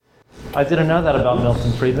I didn't know that about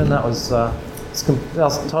Milton Friedman. That was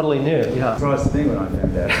totally new. Yeah. Surprised me when I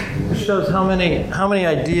found out. It shows how many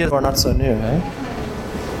ideas are not so new, eh?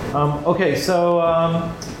 Okay, so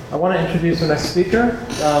I want to introduce our next speaker.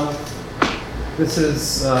 This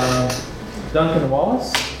is Duncan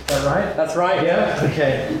Wallace. Is that right? That's right. Yeah.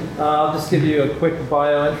 Okay. I'll just give you a quick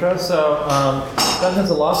bio intro. So Duncan's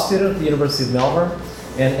a law student at the University of Melbourne,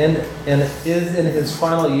 and is in his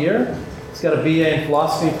final year. He's got a BA in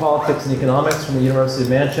philosophy, politics, and economics from the University of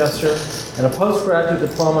Manchester, and a postgraduate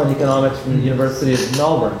diploma in economics from the University of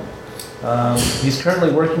Melbourne. He's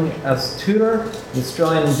currently working as tutor in the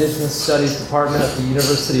Australian Indigenous Studies Department at the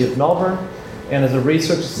University of Melbourne, and as a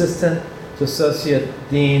research assistant to Associate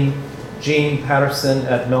Dean Jean Patterson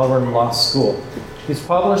at Melbourne Law School. He's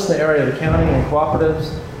published in the area of accounting and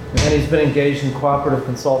cooperatives, and he's been engaged in cooperative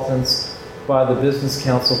consultants by the Business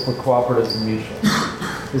Council for Cooperatives and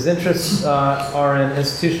Mutuals. His interests are in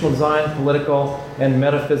institutional design, political, and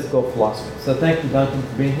metaphysical philosophy. So thank you, Duncan,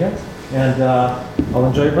 for being here, and I'll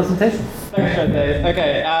enjoy your presentation. Thanks, Dave.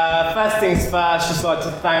 Okay, first things first, just like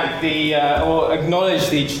to thank or acknowledge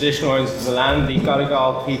the traditional owners of the land, the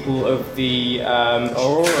Gadigal people of the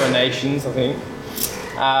Aurora Nations, I think.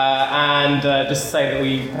 And just to say that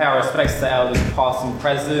we pay our respects to the elders past and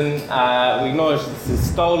present. We acknowledge this is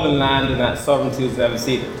stolen land and that sovereignty was never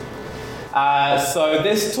ceded. So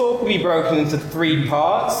this talk will be broken into three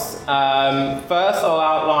parts. First, I'll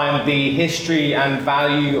outline the history and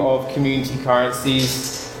value of community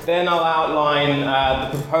currencies. Then I'll outline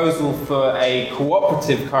the proposal for a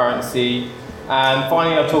cooperative currency. And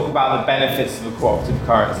finally, I'll talk about the benefits of a cooperative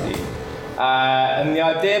currency. And the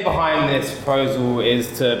idea behind this proposal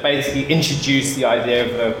is to basically introduce the idea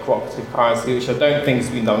of a cooperative currency, which I don't think has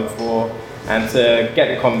been done before, and to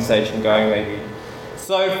get the conversation going maybe.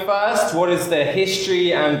 So first, what is the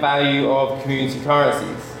history and value of community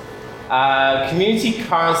currencies? Community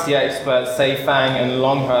currency experts Seifang and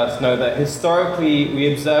Longhurst know that historically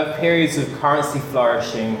we observe periods of currency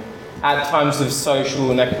flourishing at times of social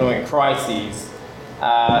and economic crises,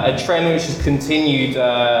 a trend which has continued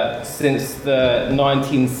since the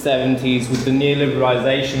 1970s with the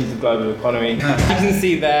neoliberalization of the global economy. You can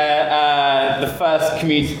see there the first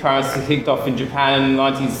community currency kicked off in Japan in the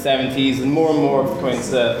 1970s, and more have come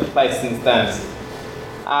into place since then.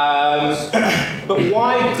 But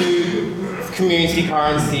why do community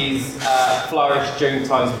currencies flourish during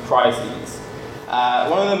times of crises?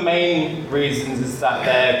 One of the main reasons is that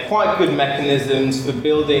they're quite good mechanisms for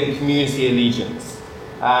building community allegiance.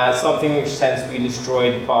 Something which tends to be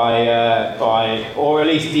destroyed by, or at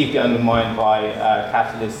least deeply undermined by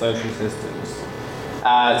capitalist social systems.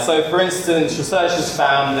 So for instance, researchers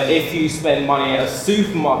found that if you spend money at a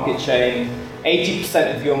supermarket chain,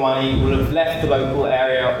 80% of your money will have left the local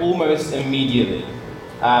area almost immediately.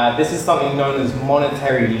 This is something known as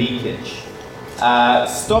monetary leakage.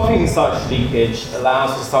 Stopping such leakage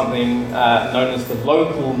allows for something known as the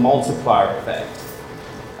local multiplier effect.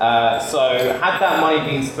 So had that money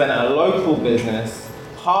been spent at a local business,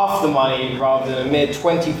 half the money, rather than a mere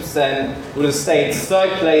 20%, would have stayed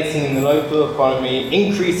circulating in the local economy,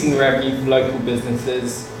 increasing revenue for local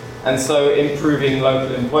businesses, and so improving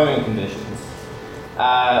local employment conditions.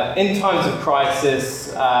 In times of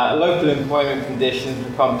crisis, local employment conditions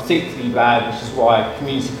become particularly bad, which is why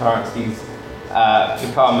community currencies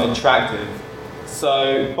become attractive.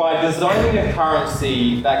 So by designing a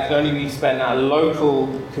currency that can only be spent at a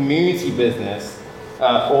local community business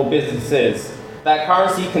or businesses, that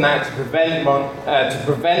currency can act to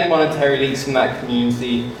prevent monetary leaks from that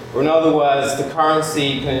community, or in other words, the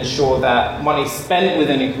currency can ensure that money spent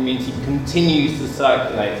within a community continues to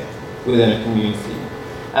circulate within a community.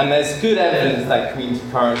 And there's good evidence that community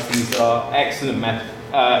currencies are excellent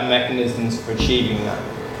mechanisms for achieving that.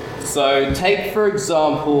 So take, for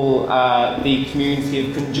example, the community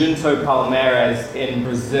of Conjunto Palmeiras in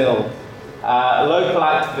Brazil. A local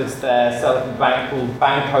activist there set up a bank called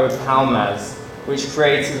Banco Palmas, which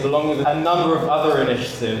created, along with a number of other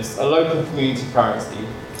initiatives, a local community currency,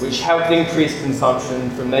 which helped increase consumption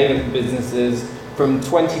from neighborhood businesses from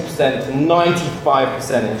 20% to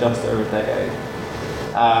 95% in just over a decade,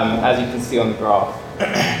 as you can see on the graph.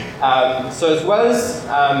 So as well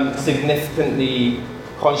as significantly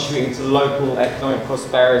contributing to local economic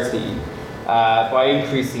prosperity by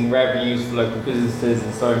increasing revenues for local businesses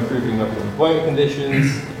and so improving local employment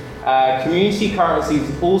conditions, community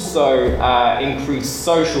currencies also increase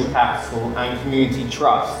social capital and community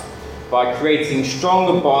trust by creating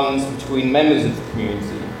stronger bonds between members of the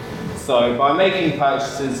community. So by making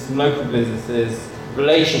purchases from local businesses,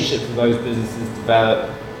 relationships with those businesses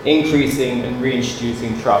develop, increasing and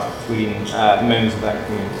reintroducing trust between members of that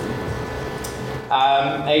community.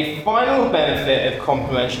 A final benefit of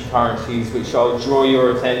complementary currencies, which I'll draw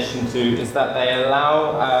your attention to, is that they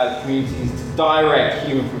allow communities to direct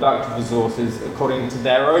human productive resources according to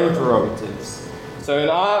their own prerogatives. So in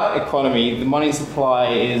our economy, the money supply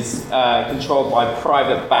is controlled by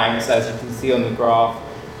private banks, as you can see on the graph.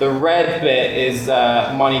 The red bit is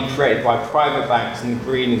money created by private banks, and the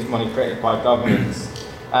green is money created by governments.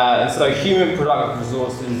 And so human productive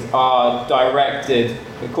resources are directed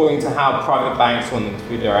according to how private banks want them to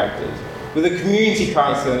be directed. With a community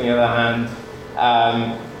currency, on the other hand,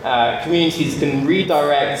 communities can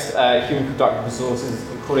redirect human productive resources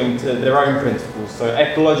according to their own principles, so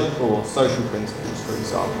ecological or social principles, for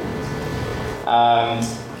example.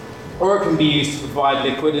 Or it can be used to provide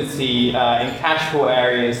liquidity in cash poor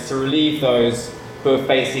areas to relieve those who are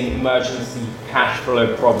facing emergency cash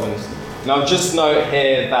flow problems. And I'll just note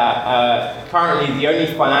here that currently the only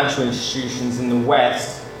financial institutions in the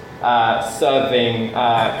West serving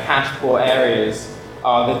cash poor areas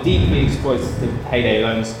are the deeply exploitative payday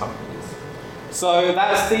loans companies. So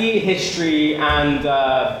that's the history and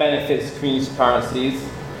benefits of community currencies.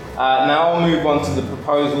 Now I'll move on to the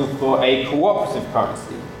proposal for a cooperative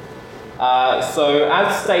currency. So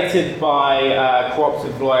as stated by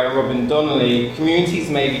cooperative lawyer Robin Donnelly, communities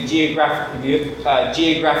may be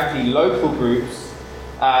geographically local groups,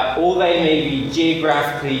 or they may be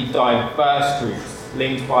geographically diverse groups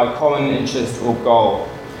linked by common interest or goal.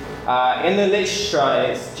 In the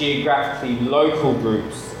literature, it's geographically local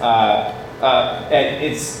groups.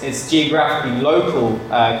 It's geographically local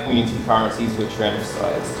community currencies which are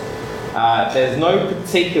emphasized. There's no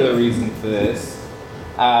particular reason for this.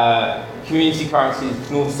 Community currencies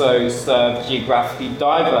can also serve geographically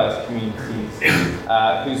diverse communities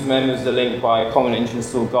whose members are linked by a common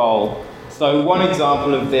interest or goal. So one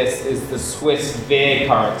example of this is the Swiss VEER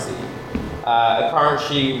currency, a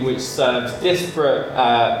currency which serves disparate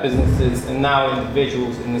businesses and now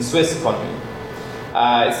individuals in the Swiss economy.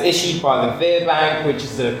 It's issued by the VEER Bank, which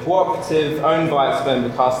is a cooperative owned by its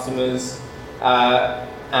member customers,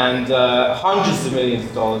 and hundreds of millions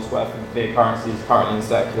of dollars worth of VEER currency is currently in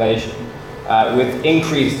circulation, with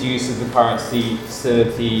increased use of the currency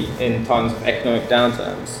facility in times of economic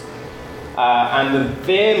downturns. And the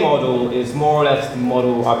VEER model is more or less the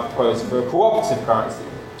model I propose for a cooperative currency.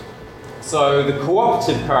 So the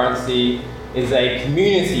cooperative currency is a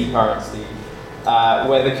community currency,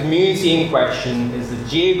 where the community in question is a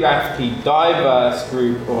geographically diverse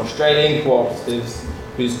group of Australian cooperatives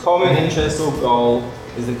whose common interest or goal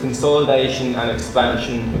is the consolidation and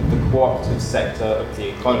expansion of the cooperative sector of the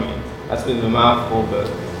economy. That's a bit of a mouthful, but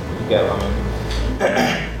you get what I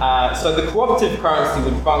mean. So the cooperative currency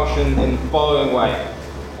would function in the following way.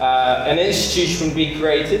 An institution would be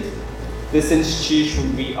created. This institution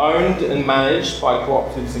would be owned and managed by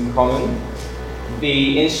cooperatives in common.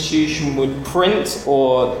 The institution would print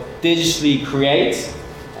or digitally create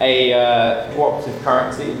a cooperative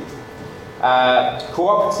currency.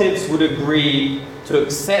 Cooperatives would agree to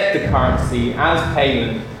accept the currency as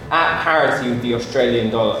payment at parity with the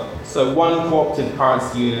Australian dollar. So one cooperative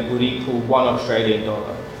currency unit would equal $1 Australian.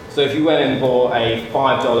 So if you went and bought a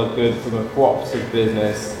 $5 good from a cooperative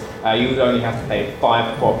business, you would only have to pay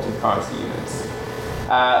 5 cooperative currency units.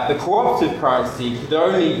 The cooperative currency could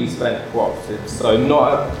only be spent at cooperatives, so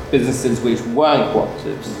not at businesses which weren't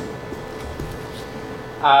cooperatives.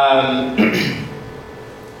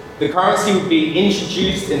 The currency would be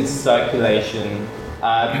introduced into circulation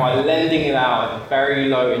by lending it out at very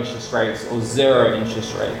low interest rates or zero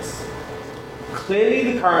interest rates.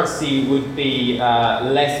 Clearly the currency would be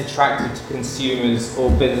less attractive to consumers or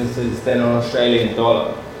businesses than an Australian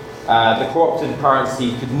dollar. The cooperative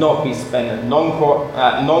currency could not be spent at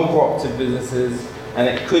non-cooperative businesses, and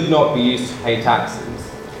it could not be used to pay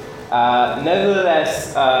taxes.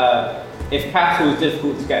 Nevertheless, if capital is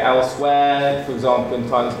difficult to get elsewhere, for example in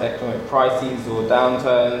times of economic crises or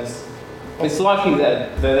downturns, it's likely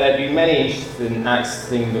that there'd be many interested in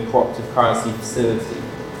accessing the cooperative currency facility.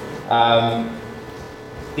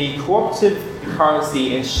 The cooperative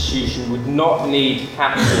currency institution would not need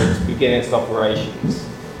capital to begin its operations.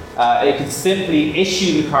 It could simply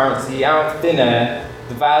issue the currency out of thin air,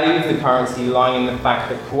 the value of the currency lying in the fact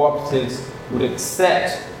that cooperatives would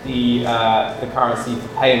accept the currency for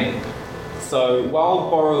payment. So while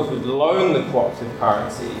borrowers would loan the cooperative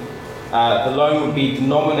currency, the loan would be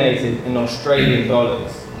denominated in Australian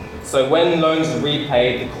dollars. So when loans are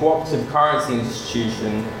repaid, the cooperative currency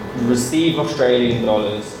institution would receive Australian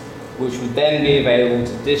dollars, which would then be available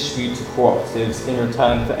to distribute to cooperatives in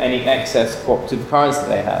return for any excess cooperative currency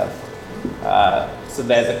they have. So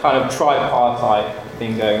there's a kind of tripartite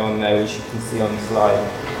thing going on there, which you can see on the slide.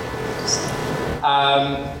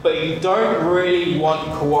 But you don't really want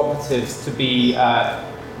cooperatives to be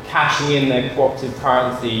cashing in their cooperative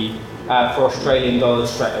currency for Australian dollars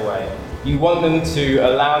straight away. You want them to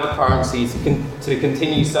allow the currency to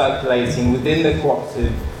continue circulating within the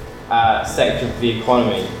cooperative sector of the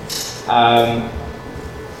economy.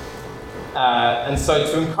 And so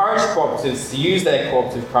to encourage cooperatives to use their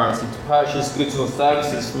cooperative currency to purchase goods or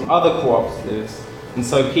services from other cooperatives, and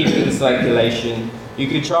so keep it in circulation, you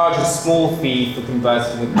could charge a small fee for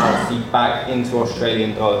converting the currency back into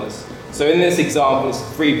Australian dollars. So in this example, it's a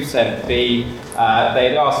 3% fee.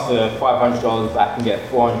 They'd ask for $500 back and get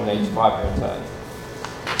 $485 in return.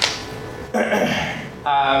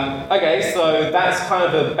 Okay, so that's kind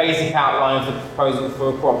of a basic outline of the proposal for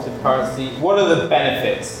a cooperative currency. What are the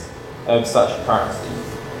benefits of such a currency?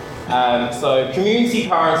 So community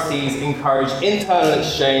currencies encourage internal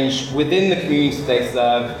exchange within the community they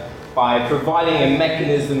serve by providing a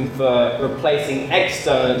mechanism for replacing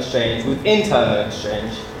external exchange with internal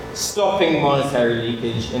exchange, stopping monetary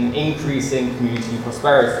leakage and increasing community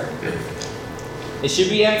prosperity. It should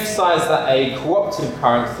be emphasized that a cooperative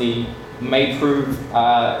currency may prove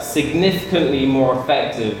significantly more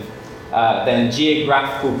effective than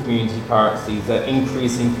geographical community currencies at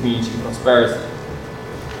increasing community prosperity.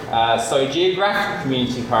 So geographical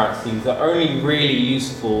community currencies are only really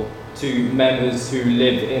useful to members who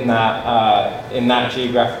live in that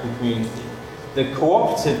geographical community. The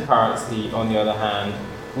cooperative currency, on the other hand,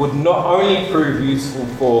 would not only prove useful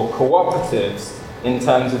for cooperatives in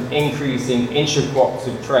terms of increasing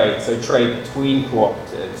intra-cooperative trade, so trade between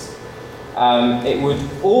cooperatives, it would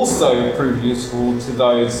also prove useful to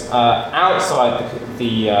those outside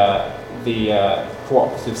the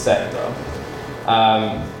cooperative sector,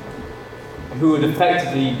 who would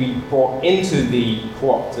effectively be brought into the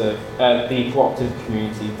cooperative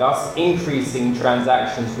community, thus increasing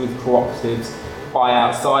transactions with cooperatives by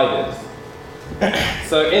outsiders.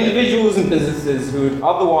 So individuals and businesses who would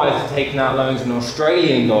otherwise have taken out loans in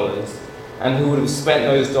Australian dollars and who would have spent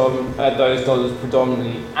those dollars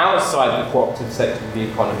predominantly outside the cooperative sector of the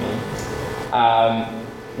economy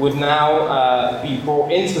would now be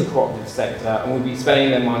brought into the cooperative sector and would be spending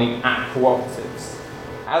their money at cooperatives.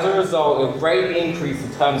 As a result, a great increase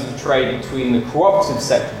in terms of trade between the cooperative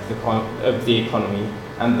sector of the economy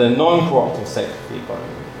and the non-cooperative sector of the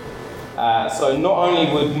economy. So not only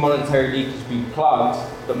would monetary leakage be plugged,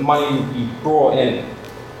 but money would be brought in.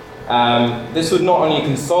 This would not only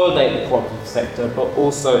consolidate the cooperative sector, but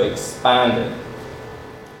also expand it.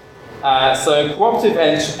 So cooperative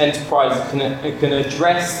enterprises can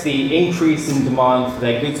address the increase in demand for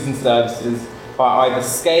their goods and services by either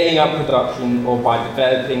scaling up production or by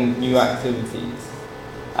developing new activities.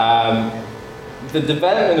 The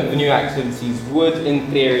development of the new activities would, in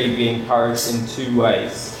theory, be encouraged in two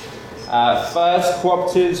ways. First,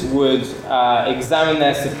 cooperatives would examine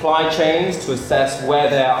their supply chains to assess where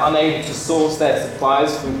they are unable to source their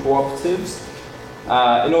supplies from cooperatives.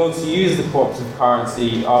 In order to use the cooperative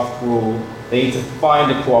currency, after all, they need to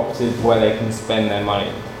find a cooperative where they can spend their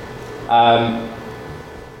money.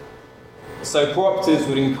 So cooperatives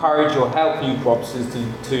would encourage or help new cooperatives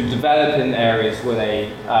to develop in areas where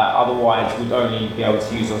they otherwise would only be able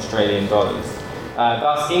to use Australian dollars,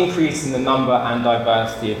 thus increasing the number and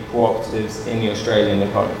diversity of cooperatives in the Australian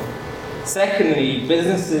economy. Secondly,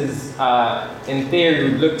 businesses in theory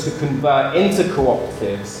would look to convert into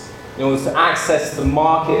cooperatives in order to access the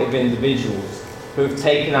market of individuals who have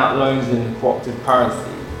taken out loans in the cooperative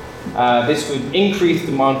currency. This would increase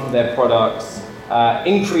demand for their products,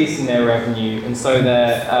 increasing their revenue, and so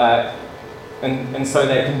their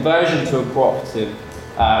conversion to a cooperative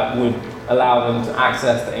would allow them to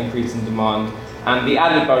access the increase in demand. And the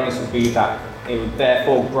added bonus would be that it would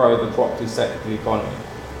therefore grow the cooperative sector of the economy,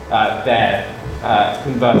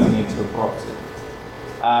 converting into a cooperative.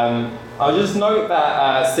 I'll just note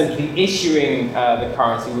that simply issuing the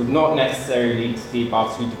currency would not necessarily lead to the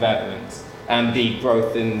above two developments and the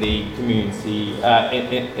growth in the community,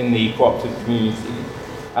 in the cooperative community.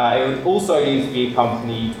 It would also need to be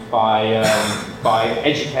accompanied by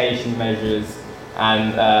education measures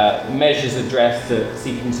and measures addressed at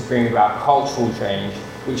seeking to bring about cultural change,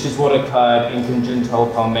 which is what occurred in Conjunto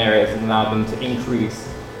Palmeiras and allowed them to increase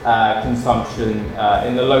consumption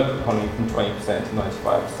in the local economy from 20% to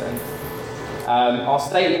 95%. I'll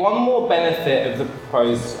state one more benefit of the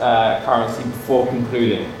proposed currency before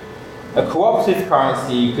concluding. A cooperative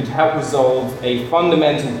currency could help resolve a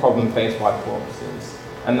fundamental problem faced by cooperatives,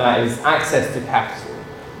 and that is access to capital.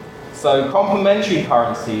 So complementary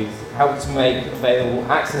currencies help to make available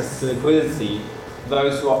access to liquidity for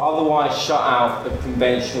those who are otherwise shut out of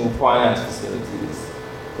conventional finance facilities.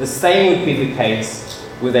 The same would be the case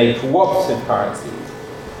with a cooperative currency.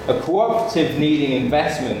 A cooperative needing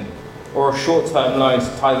investment or a short-term loan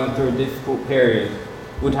to tie them through a difficult period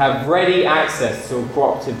would have ready access to the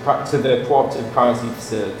cooperative currency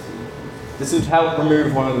facility. This would help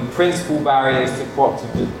remove one of the principal barriers to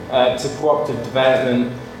cooperative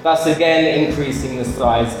development, thus again increasing the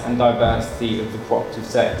size and diversity of the cooperative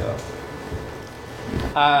sector.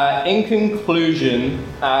 In conclusion,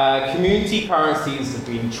 community currencies have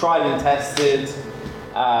been tried and tested,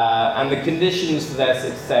 and the conditions for their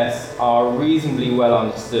success are reasonably well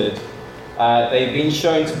understood. They've been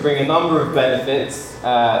shown to bring a number of benefits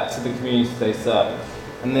to the communities they serve.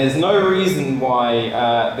 And there's no reason why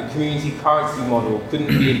the community currency model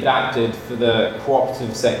couldn't be adapted for the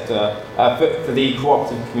cooperative sector, for the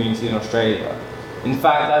cooperative community in Australia. In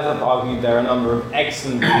fact, as I've argued, there are a number of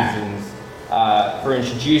excellent reasons for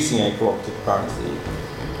introducing a cooperative currency.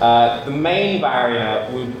 The main barrier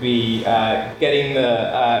would be getting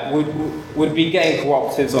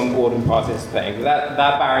cooperatives on board and participating. But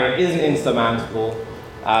that barrier isn't insurmountable.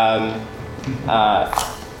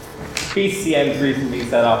 BCM's recently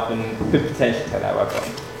set up and could potentially take that work on.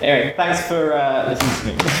 Anyway, thanks for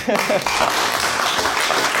listening to me.